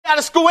out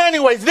of school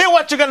anyways. Then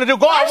what you gonna do?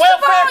 Go on First of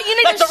welfare all, you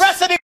need like to the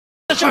rest of the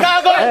in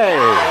Chicago? Hey.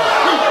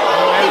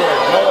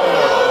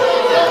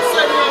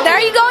 There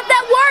you go with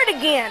that word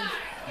again.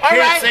 All Can't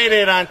right. say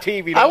that on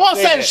TV. I won't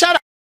say it. Shut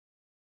up.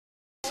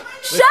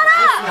 Shut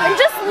up and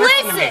just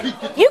listen.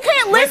 You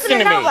can't listen to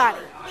me. nobody.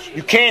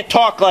 You can't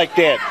talk like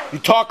that. You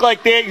talk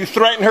like that, you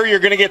threaten her, you're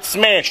gonna get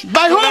smashed.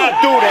 By who? Do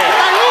not do that.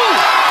 By who?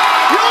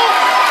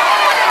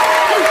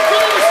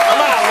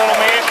 Come on, little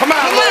man. Come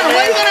on, little man.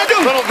 What are you gonna do?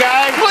 Little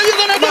guy. What are you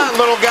gonna do? Come on,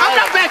 little guy. I'm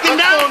not backing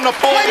Let's down. go,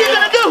 Napoleon. What are you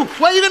gonna do?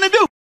 What are you gonna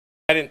do?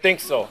 I didn't think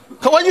so.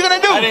 What are you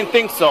gonna do? I didn't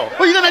think so.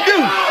 What are you gonna do?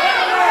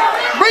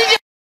 Bring it.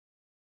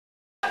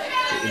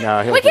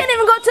 No, We can't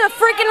even go to a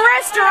freaking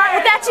restaurant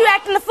without you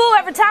acting the fool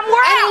every time we're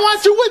I out. don't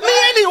want you with me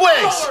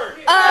anyways.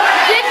 Did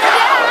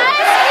I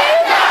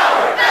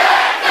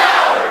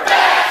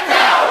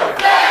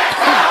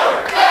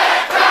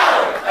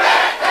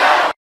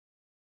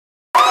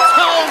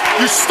Tell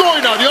your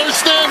story now, do you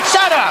understand?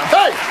 Shut up.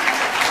 Hey,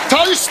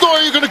 tell your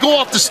story, you're gonna go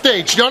off the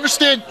stage. You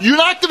understand? You're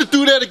not gonna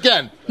do that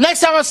again. Next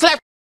time I slap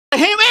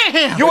him and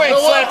him. You ain't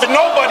slapping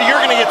nobody, you're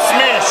gonna get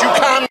smashed. You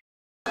calm.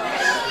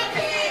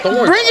 Don't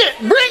worry. Bring it.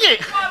 Bring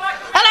it.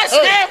 I'm not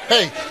scared.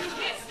 Hey,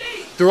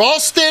 they're all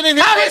standing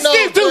here How right did now.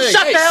 Steve do? Hey,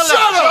 Shut the hell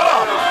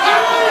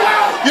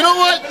up. You know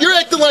what? You're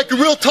acting like a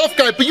real tough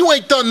guy, but you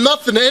ain't done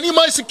nothing to any of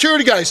my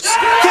security guys. Okay,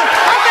 1,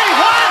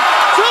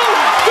 2,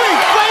 3.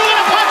 Why you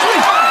gonna punch me?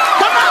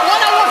 Come on,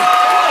 1-on-1.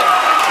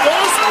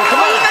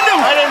 What are you gonna do?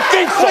 I didn't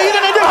think so. What are you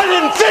gonna do? I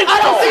didn't think so.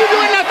 I don't see you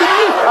doing nothing to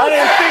me. I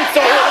didn't think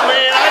so, little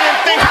man. I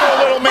didn't think so,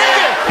 little man.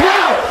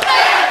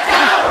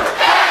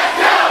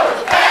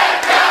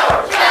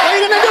 What are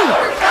you gonna do?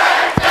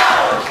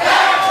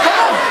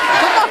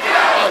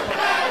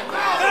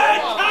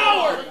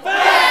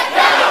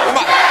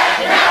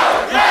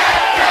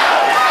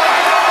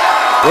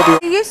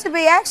 He used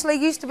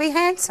to be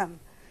handsome.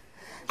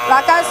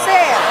 Like I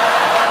said,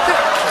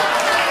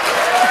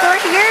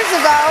 3 years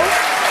ago.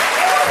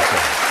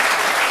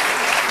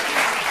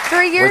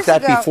 3 years Was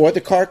that ago. before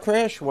the car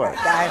crash? What?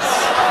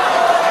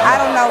 I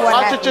don't know what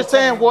Watch happened. what you're to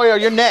saying, him. boy, or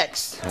you're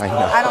next. I know.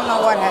 I don't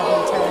know what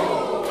happened to him.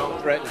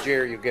 Don't threaten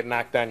Jerry, you get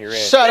knocked on your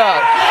ass. Shut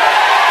up.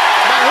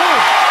 By who?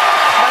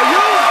 By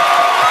you?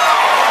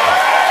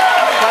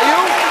 By you?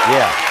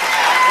 Yeah.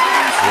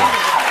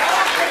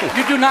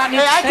 You do not need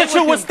Hey, to I stay can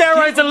shoot with him.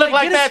 steroids and look Get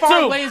like as that, far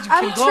too. away as you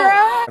I'm can go.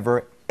 trying.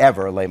 Never,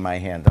 ever lay my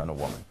hand on a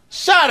woman.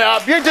 Shut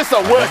up. You're just a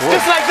wuss.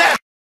 Just like that.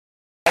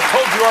 I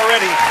told you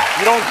already,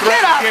 you don't Get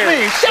threaten off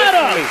Jerry. me. Shut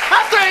up.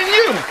 I threaten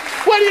you.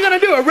 What are you going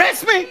to do?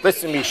 Arrest me?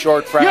 Listen to me,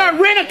 short fry. You're a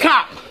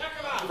rent-a-cop.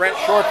 Brent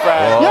Short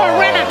Fry. You're a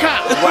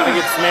rent-a-cop. You want to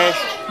get smashed?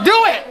 Do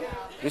it.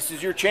 This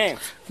is your chance.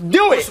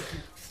 Do it.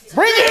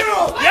 Bring it.